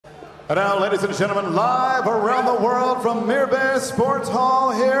And now, ladies and gentlemen, live around the world from Mirbe Sports Hall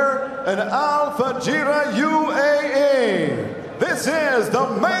here in Al Fujairah, UAE. This is the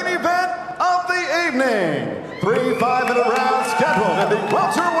main event of the evening. 3 5-minute rounds scheduled in the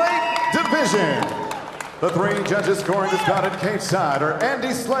welterweight division. The 3 judges scoring this bout at cage side are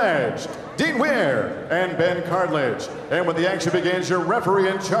Andy Sledge, Dean Weir, and Ben Cartledge. And when the action begins, your referee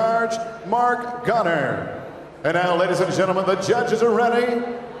in charge, Mark Gunner. And now, ladies and gentlemen, the judges are ready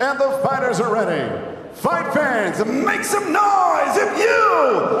and the fighters are ready. Fight fans, make some noise if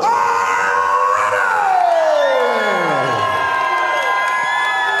you are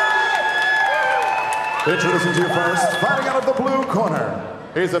ready! Introducing to you first, fighting out of the blue corner.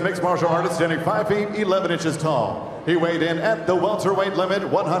 He's a mixed martial artist standing 5 feet 11 inches tall. He weighed in at the welterweight limit,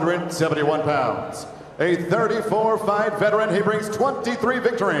 171 pounds. A 34-fight veteran, he brings 23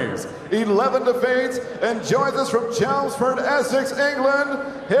 victories, 11 defeats, and joins us from Chelmsford, Essex, England.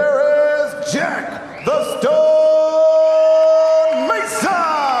 Here is Jack the Stone Mason!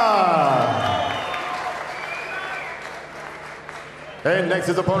 And next,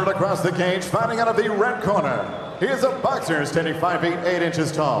 his opponent across the cage, fighting out of the red corner. He is a boxer standing 5 feet 8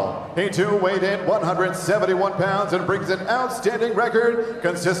 inches tall. He too weighed in 171 pounds and brings an outstanding record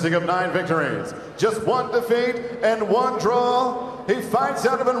consisting of 9 victories, just 1 defeat and 1 draw. He fights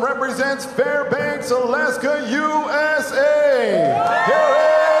out of and represents Fairbanks, Alaska, USA. Here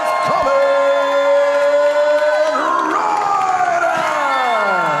is Collin Reuter.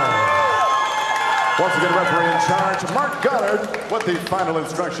 Once again, referee in charge, Mark Goddard, with the final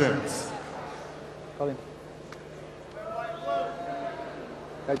instructions. Colin.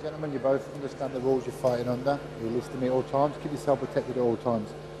 Okay, gentlemen, you both understand the rules you're fighting under. You listen to me at all times. Keep yourself protected at all times.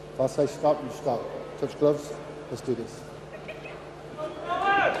 If I say stop, you stop. Touch gloves. Let's do this.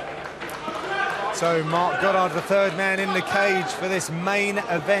 So Mark Goddard, the 3rd man in the cage for this main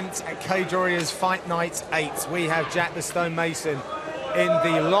event at Cage Warriors Fight Night 8. We have Jack the Stone Mason in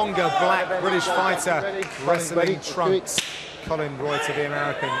the longer black British fighter wrestling trunks. Collin Reuter, the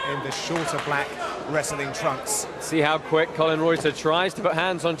American, in the shorter black wrestling trunks. See how quick Collin Reuter tries to put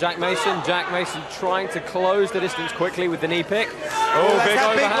hands on Jack Mason. Jack Mason trying to close the distance quickly with the knee pick. Oh, big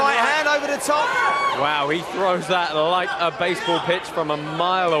right hand over the top. Wow, he throws that like a baseball pitch from a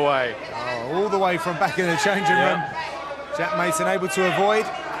mile away. Oh, all the way from back in the changing room. Jack Mason able to avoid.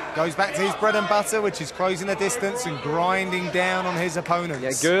 Goes back to his bread and butter, which is closing the distance and grinding down on his opponents.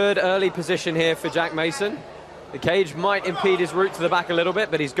 Yeah, good early position here for Jack Mason. The cage might impede his route to the back a little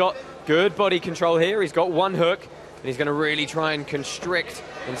bit, but he's got good body control here. He's got 1 hook, and he's going to really try and constrict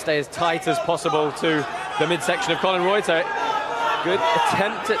and stay as tight as possible to the midsection of Collin Reuter. Good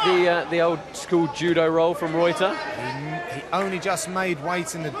attempt at the old school judo roll from Reuter. He only just made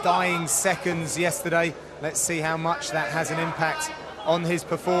weight in the dying seconds yesterday. Let's see how much that has an impact on his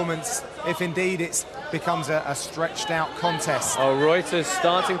performance, if indeed it becomes a stretched out contest. Oh, Reuter's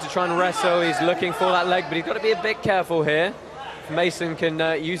starting to try and wrestle. He's looking for that leg, but he's got to be a bit careful here. If Mason can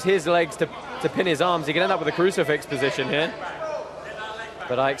use his legs to pin his arms, he can end up with a crucifix position here.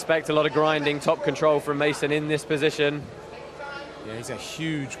 But I expect a lot of grinding, top control from Mason in this position. Yeah, he's a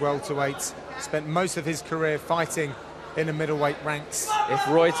huge welterweight. Spent most of his career fighting in the middleweight ranks. If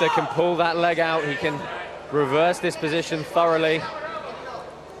Reuter can pull that leg out, he can reverse this position thoroughly.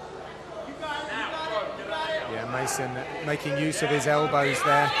 Mason making use of his elbows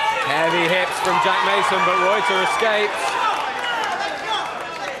there. Heavy hips from Jack Mason, but Reuter escapes.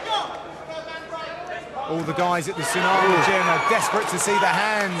 All the guys at the Tsunami Gym are desperate to see the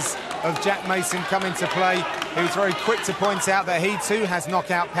hands of Jack Mason come into play. He was very quick to point out that he too has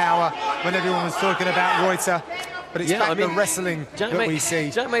knockout power when everyone was talking about Reuter. But it's the wrestling that we see.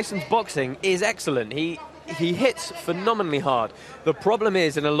 Jack Mason's boxing is excellent. He hits phenomenally hard. The problem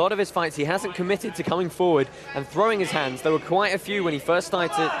is, in a lot of his fights, he hasn't committed to coming forward and throwing his hands. There were quite a few when he first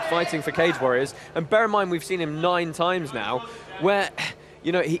started fighting for Cage Warriors. And bear in mind, we've seen him 9 times now, where,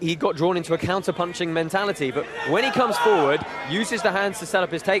 you know, he got drawn into a counter-punching mentality. But when he comes forward, uses the hands to set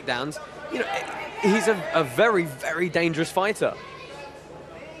up his takedowns, you know, he's a very, very dangerous fighter.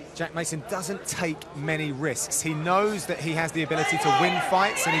 Jack Mason doesn't take many risks. He knows that he has the ability to win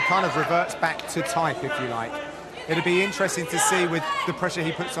fights, and he kind of reverts back to type, if you like. It'll be interesting to see, with the pressure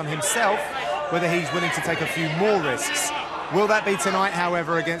he puts on himself, whether he's willing to take a few more risks. Will that be tonight,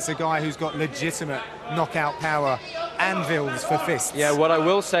 however, against a guy who's got legitimate knockout power, anvils for fists? Yeah, what I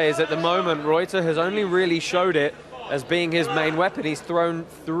will say is at the moment, Reuter has only really showed it as being his main weapon. He's thrown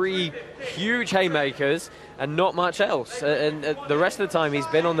 3 huge haymakers and not much else. And the rest of the time, he's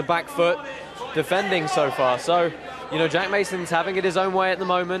been on the back foot defending so far. So, you know, Jack Mason's having it his own way at the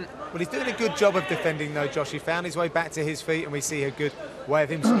moment. Well, he's doing a good job of defending, though, Josh. He found his way back to his feet, and we see a good way of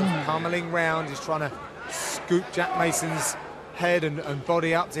him sort of pummeling round. He's trying to scoop Jack Mason's head and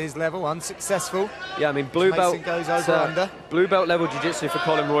body up to his level. Unsuccessful. Yeah, I mean, blue belt goes over under. Blue belt level jiu-jitsu for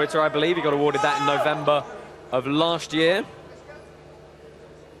Collin Reuter, I believe. He got awarded that in November of last year.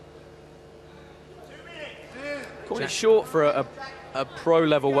 Quite short for a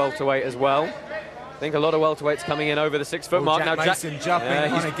pro-level welterweight as well. I think a lot of welterweights coming in over the 6-foot mark. Jack now Mason jumping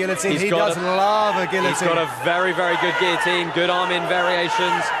on a guillotine. He does love a guillotine. He's got a very, very good guillotine, good arm-in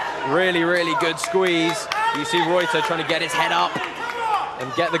variations, really, really good squeeze. You see Reuter trying to get his head up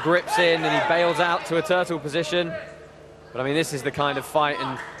and get the grips in, and he bails out to a turtle position. But I mean, this is the kind of fight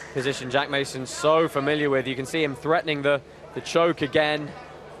and position Jack Mason's so familiar with. You can see him threatening the choke again,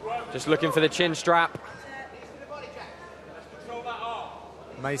 just looking for the chin strap.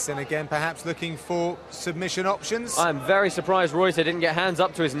 Mason again perhaps looking for submission options. I'm very surprised Reuter didn't get hands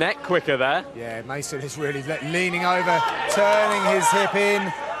up to his neck quicker there. Yeah, Mason is really leaning over, turning his hip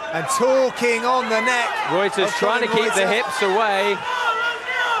in and talking on the neck. Reuter's trying to keep the hips away.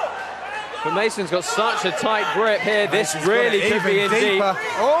 But Mason's got such a tight grip here. This really could be in deep.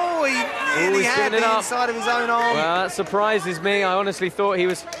 Oh, he nearly had the inside of his own arm. Well, that surprises me. I honestly thought he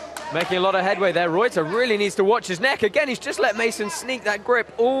was making a lot of headway there. Reuter really needs to watch his neck. Again, he's just let Mason sneak that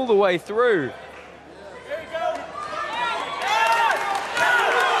grip all the way through.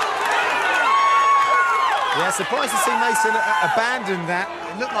 Yeah, surprised to see Mason abandon that.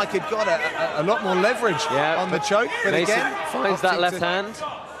 It looked like he'd got a lot more leverage on the choke, but Mason again finds that left hand.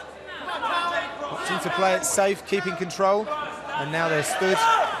 Opting to play it safe, keeping control, and now they're stood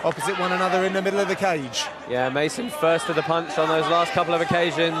opposite one another in the middle of the cage. Yeah, Mason first to the punch on those last couple of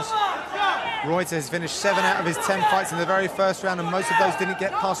occasions. Reuter has finished 7 out of his 10 fights in the very first round, and most of those didn't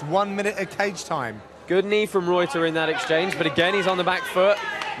get past 1 minute of cage time. Good knee from Reuter in that exchange, but again, he's on the back foot.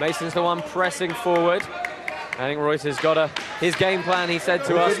 Mason's the one pressing forward. I think Reuter's got his game plan, he said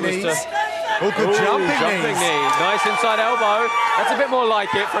to us, was to... Oh, good jumping knee. Nice inside elbow. That's a bit more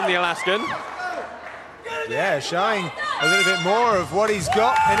like it from the Alaskan. Yeah, showing a little bit more of what he's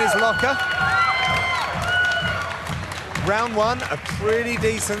got in his locker. Round 1, a pretty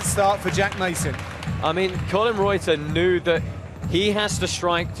decent start for Jack Mason. I mean, Collin Reuter knew that he has to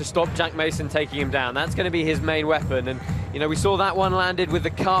strike to stop Jack Mason taking him down. That's going to be his main weapon. And, you know, we saw that one landed with the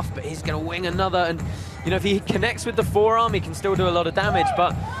cuff, but he's going to wing another. And, you know, if he connects with the forearm, he can still do a lot of damage,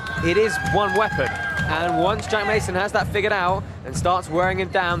 but it is one weapon. And once Jack Mason has that figured out and starts wearing him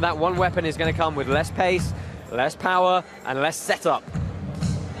down, that one weapon is going to come with less pace, less power, and less setup.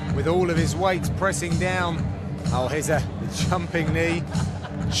 With all of his weight pressing down. Oh, here's a jumping knee.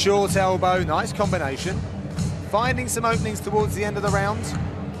 Short elbow, nice combination. Finding some openings towards the end of the round.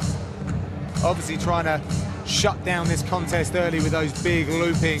 Obviously trying to shut down this contest early with those big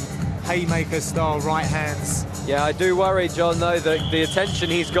looping haymaker-style right hands. Yeah, I do worry, John, though, that the attention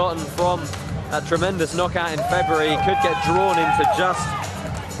he's gotten from that tremendous knockout in February could get drawn into just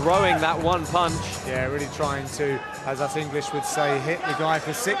throwing that one punch. Yeah, really trying to, as us English would say, hit the guy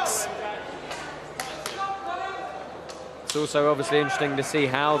for 6. It's also obviously interesting to see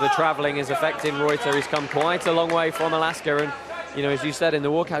how the travelling is affecting Reuter. He's come quite a long way from Alaska, and, you know, as you said in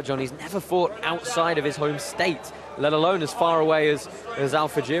the walkout, John, he's never fought outside of his home state, let alone as far away as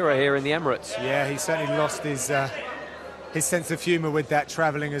Fujairah here in the Emirates. Yeah, he certainly lost his sense of humour with that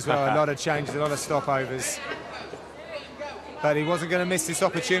travelling as well. A lot of changes, a lot of stopovers. But he wasn't going to miss this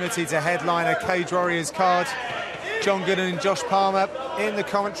opportunity to headline a Cage Warriors card. John Gooden and Josh Palmer in the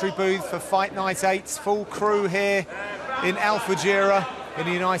commentary booth for Fight Night 8. Full crew here in Al Fujairah in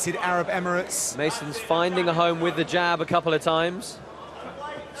the United Arab Emirates. Mason's finding a home with the jab a couple of times.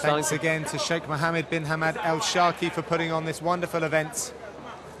 Thanks again to Sheikh Mohammed bin Hamad Al Sharqi for putting on this wonderful event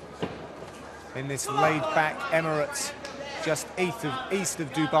in this laid-back Emirates just east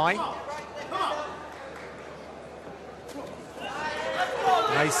of Dubai.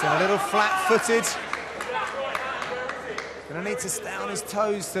 Mason a little flat-footed. Going to need to stay on his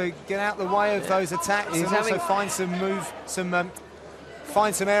toes to get out the way of those attacks and also find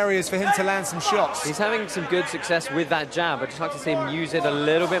some areas for him to land some shots. He's having some good success with that jab. I'd just like to see him use it a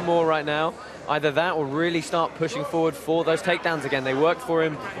little bit more right now. Either that or really start pushing forward for those takedowns again. They worked for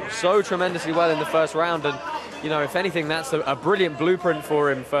him so tremendously well in the first round, and, you know, if anything, that's a brilliant blueprint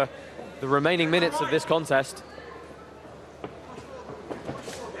for him for the remaining minutes of this contest.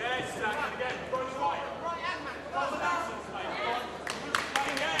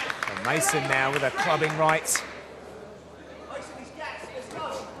 Mason now with a clubbing right.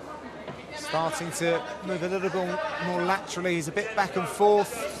 Starting to move a little bit more laterally. He's a bit back and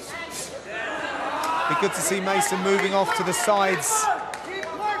forth. Be good to see Mason moving off to the sides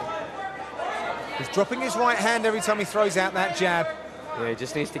He's dropping his right hand every time he throws out that jab. Yeah, he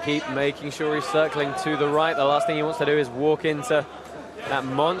just needs to keep making sure he's circling to the right. The last thing he wants to do is walk into that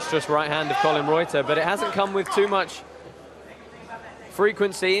monstrous right hand of Collin Reuter, but it hasn't come with too much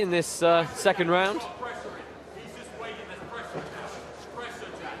frequency in this second round.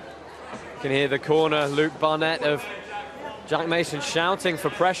 You can hear the corner, Luke Barnett of Jack Mason shouting for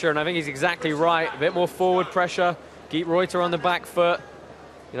pressure, and I think he's exactly right. A bit more forward pressure, keep Reuter on the back foot,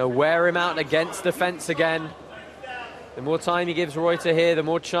 you know, wear him out against the fence again. The more time he gives Reuter here, the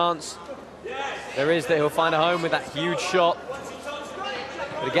more chance there is that he'll find a home with that huge shot.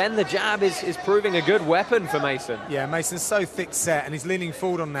 But again, the jab is proving a good weapon for Mason. Yeah, Mason's so thick set, and he's leaning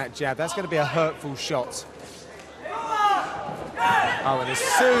forward on that jab. That's going to be a hurtful shot. Oh, and as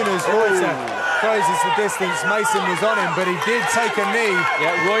soon as Reuter closes the distance, Mason was on him, but he did take a knee.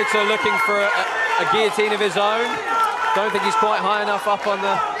 Yeah, Reuter looking for a guillotine of his own. Don't think he's quite high enough up on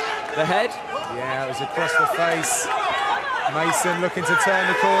the head. Yeah, it was across the face. Mason looking to turn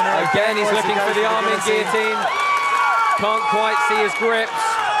the corner. Again, he's looking for the arm in guillotine. Can't quite see his grips.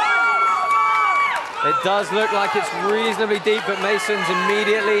 It does look like it's reasonably deep, but Mason's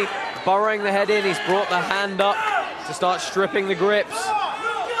immediately burrowing the head in. He's brought the hand up to start stripping the grips.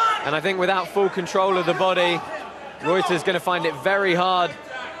 And I think without full control of the body, Reuter's going to find it very hard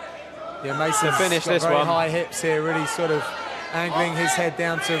to finish this one. High hips here, really sort of angling his head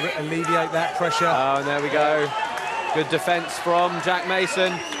down to alleviate that pressure. Oh, and there we go. Good defense from Jack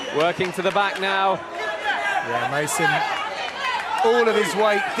Mason, working to the back now. Yeah, Mason, all of his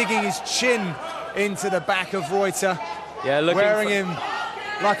weight, digging his chin into the back of Reuter. Yeah, wearing him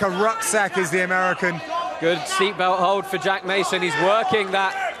like a rucksack is the American. Good seatbelt hold for Jack Mason. He's working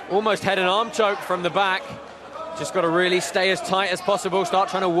that almost head and arm choke from the back. Just got to really stay as tight as possible, start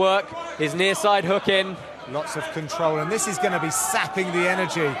trying to work his near side hook in. Lots of control, and this is going to be sapping the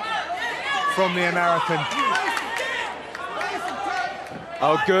energy from the American.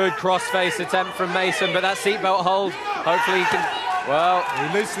 Oh, good cross-face attempt from Mason, but that seatbelt hold, hopefully he can, well...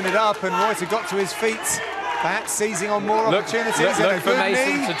 He loosened it up, and Reuter got to his feet, perhaps seizing on more opportunities. Look for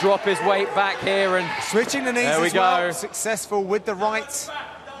Mason to drop his weight back here and... Switching the knees as well, successful with the right.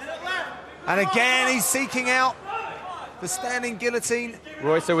 And again, he's seeking out the standing guillotine.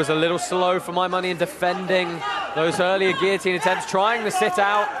 Reuter was a little slow for my money in defending those earlier guillotine attempts, trying to sit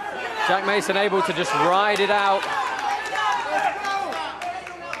out. Jack Mason able to just ride it out.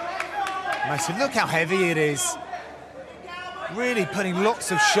 Mason, look how heavy it is. Really putting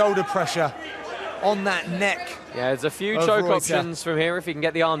lots of shoulder pressure on that neck. Yeah, there's a few choke options from here if he can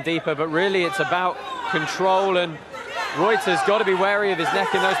get the arm deeper, but really it's about control, and Reuter's got to be wary of his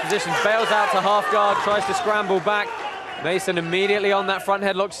neck in those positions. Bails out to half guard, tries to scramble back. Mason immediately on that front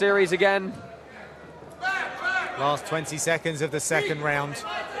headlock series again. Last 20 seconds of the second round.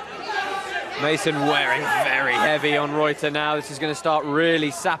 Mason wearing very heavy on Reuter now. This is going to start really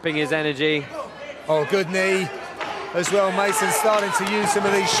sapping his energy. Oh, good knee as well. Mason starting to use some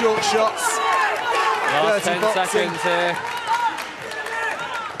of these short shots. Last 10 seconds here.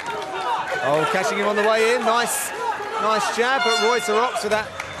 Oh, catching him on the way in. Nice jab, but Reuter opts for that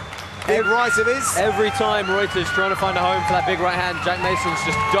big right of his. Every time Reuter's trying to find a home for that big right hand, Jack Mason's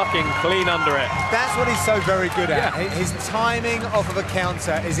just ducking clean under it. That's what he's so very good at. Yeah. His timing off of a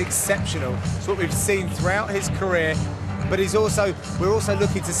counter is exceptional. It's what we've seen throughout his career. But we're also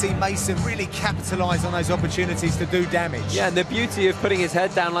looking to see Mason really capitalise on those opportunities to do damage. Yeah, and the beauty of putting his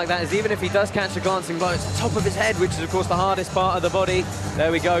head down like that is even if he does catch a glancing blow, it's the top of his head, which is, of course, the hardest part of the body.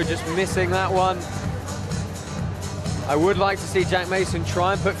 There we go, just missing that one. I would like to see Jack Mason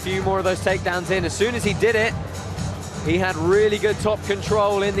try and put a few more of those takedowns in. As soon as he did it, he had really good top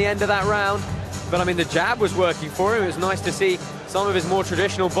control in the end of that round. But, I mean, the jab was working for him. It was nice to see some of his more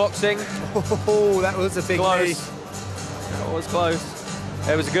traditional boxing. Oh, that was a big knee. That was close.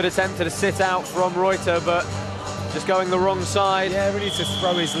 It was a good attempt to sit out from Reuter, but just going the wrong side. Yeah, really to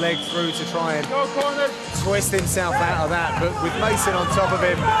throw his leg through to try and twist himself out of that. But with Mason on top of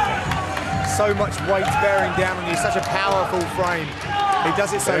him, so much weight bearing down on you, such a powerful frame. He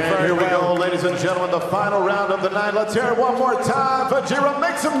does it so very well. Here we go, ladies and gentlemen, the final round of the night. Let's hear it one more time. Fujairah,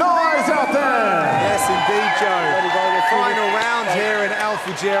 make some noise out there. Yes, indeed, Joe. The final round here in Al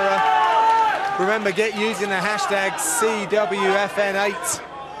Fujairah. Remember, get using the hashtag CWFN8.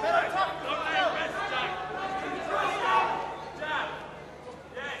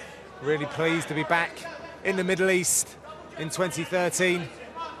 Really pleased to be back in the Middle East in 2013.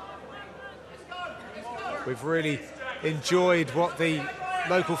 We've really enjoyed what the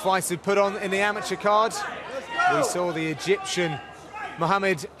local fighters have put on in the amateur card. We saw the Egyptian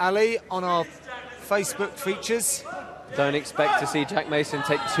Muhammad Ali on our Facebook features. Don't expect to see Jack Mason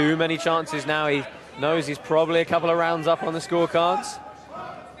take too many chances now. He knows he's probably a couple of rounds up on the scorecards.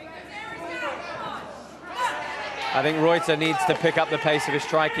 I think Reuter needs to pick up the pace of his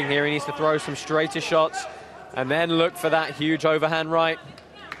striking here. He needs to throw some straighter shots and then look for that huge overhand right.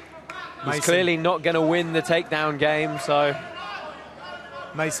 He's clearly not going to win the takedown game, so...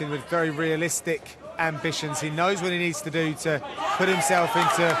 Mason with very realistic ambitions. He knows what he needs to do to put himself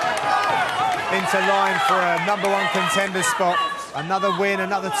into line for a #1 contender spot. Another win,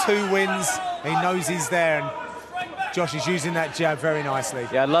 another 2 wins. He knows he's there, and Josh is using that jab very nicely.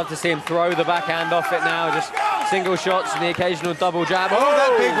 Yeah, I'd love to see him throw the backhand off it now. Just single shots and the occasional double jab. Oh,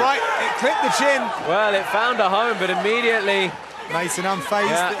 that big right, it clipped the chin. Well, it found a home, but immediately... Mason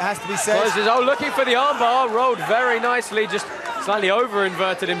unfazed, it has to be said. Closes. Oh, looking for the armbar, rolled very nicely, just slightly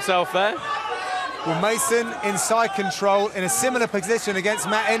over-inverted himself there. Well, Mason in side control in a similar position against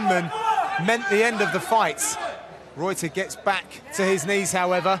Matt Inman meant the end of the fight. Reuter gets back to his knees,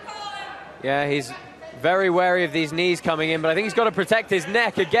 however. Yeah, he's very wary of these knees coming in, but I think he's got to protect his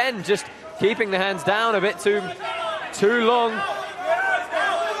neck. Again, just keeping the hands down a bit too long.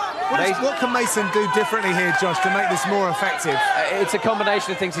 What can Mason do differently here, Josh, to make this more effective? It's a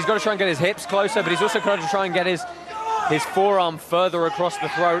combination of things. He's got to try and get his hips closer, but he's also got to try and get his forearm further across the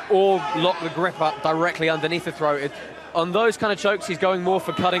throat or lock the grip up directly underneath the throat. On those kind of chokes, he's going more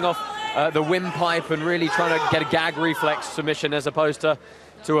for cutting off the windpipe and really trying to get a gag reflex submission as opposed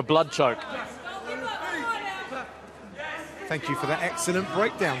to a blood choke. Thank you for that excellent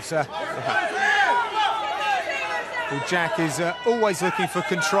breakdown, sir. Well, Jack is always looking for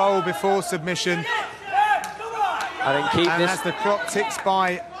control before submission. I think and as the clock ticks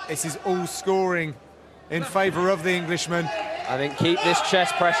by, this is all scoring in favour of the Englishman. I think keep this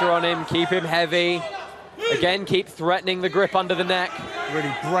chest pressure on him, keep him heavy. Again, keep threatening the grip under the neck.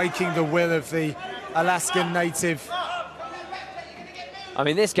 Really breaking the will of the Alaskan native. I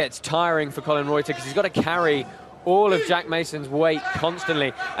mean, this gets tiring for Collin Reuter because he's got to carry all of Jack Mason's weight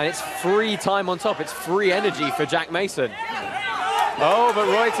constantly, and it's free time on top. It's free energy for Jack Mason. Oh, but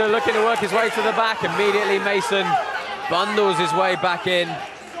Reuter looking to work his way to the back. Immediately, Mason bundles his way back in.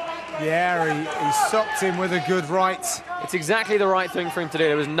 Yeah, he socked him with a good right. It's exactly the right thing for him to do.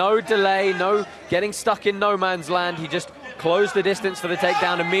 There was no delay, no getting stuck in no man's land. He just closed the distance for the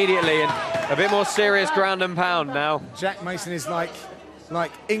takedown immediately, and a bit more serious ground and pound now. Jack Mason is like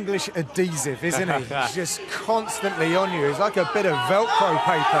English adhesive, isn't he? He's just constantly on you. He's like a bit of Velcro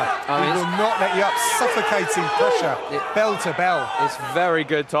paper. He will not let you up. Suffocating pressure, bell to bell. It's very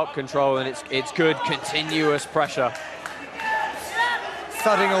good top control, and it's good continuous pressure.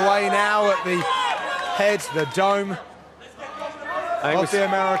 Thudding away now at the head, the dome of the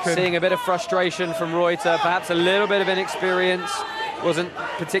American. Seeing a bit of frustration from Reuter, perhaps a little bit of inexperience. Wasn't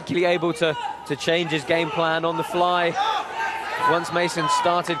particularly able to change his game plan on the fly once Mason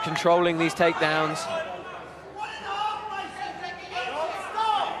started controlling these takedowns.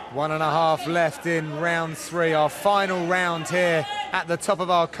 1.5 left in round 3, our final round here at the top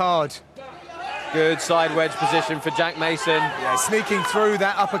of our card. Good side wedge position for Jack Mason. Yeah, sneaking through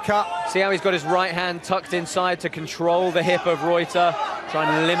that uppercut. See how he's got his right hand tucked inside to control the hip of Reuter,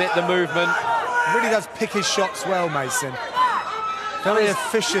 trying to limit the movement. Really does pick his shots well, Mason. Very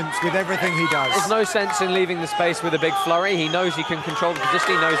efficient with everything he does. There's no sense in leaving the space with a big flurry. He knows he can control the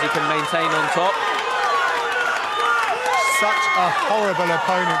position. He knows he can maintain on top. Such a horrible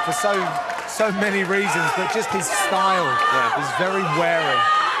opponent for so many reasons, but just his style is very wary.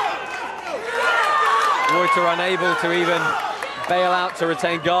 Reuter unable to even bail out to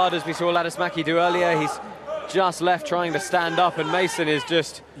retain guard, as we saw Ladismaki do earlier. He's just left trying to stand up, and Mason is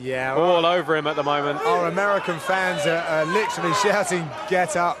just all over him at the moment. Our American fans are literally shouting,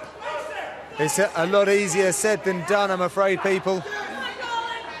 "Get up." It's a lot easier said than done, I'm afraid, people.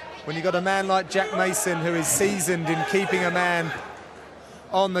 When you've got a man like Jack Mason, who is seasoned in keeping a man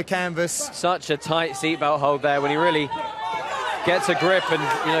on the canvas. Such a tight seatbelt hold there when he really gets a grip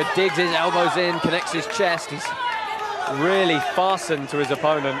and digs his elbows in, connects his chest. He's really fastened to his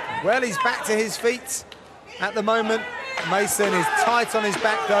opponent. Well, he's back to his feet at the moment. Mason is tight on his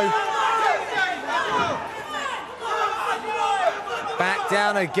back though. Back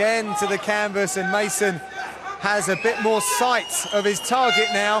down again to the canvas, and Mason has a bit more sight of his target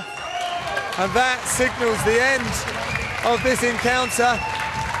now. And that signals the end of this encounter.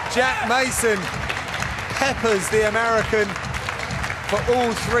 Jack Mason peppers the American for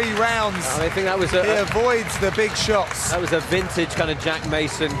all 3 rounds. I think that was he avoids the big shots. That was a vintage kind of Jack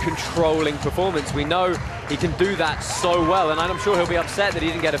Mason controlling performance. We know he can do that so well, and I'm sure he'll be upset that he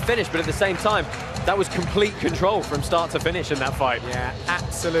didn't get a finish, but at the same time, That was complete control from start to finish in that fight. Yeah,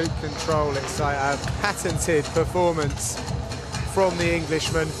 absolute control. It's like a patented performance from the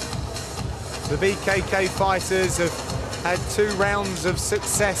Englishman. The BKK fighters have had 2 rounds of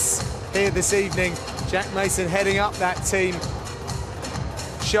success here this evening. Jack Mason heading up that team,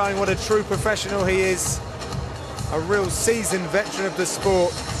 showing what a true professional he is, a real seasoned veteran of the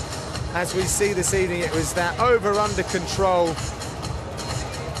sport. As we see this evening, it was that over-under control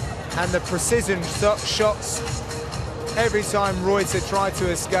and the precision shots. Every time Reuter tried to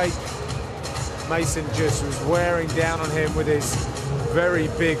escape, Mason just was wearing down on him with his very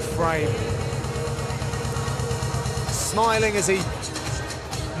big frame. Smiling as he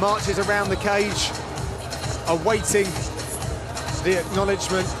marches around the cage, awaiting the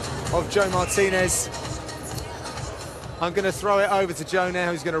acknowledgement of Joe Martinez. I'm going to throw it over to Joe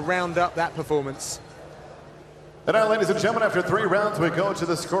now, who's going to round up that performance. And now, ladies and gentlemen, after 3 rounds, we go to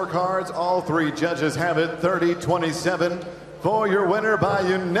the scorecards. All 3 judges have it 30-27 for your winner by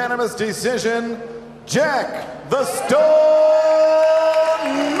unanimous decision, Jack the Storm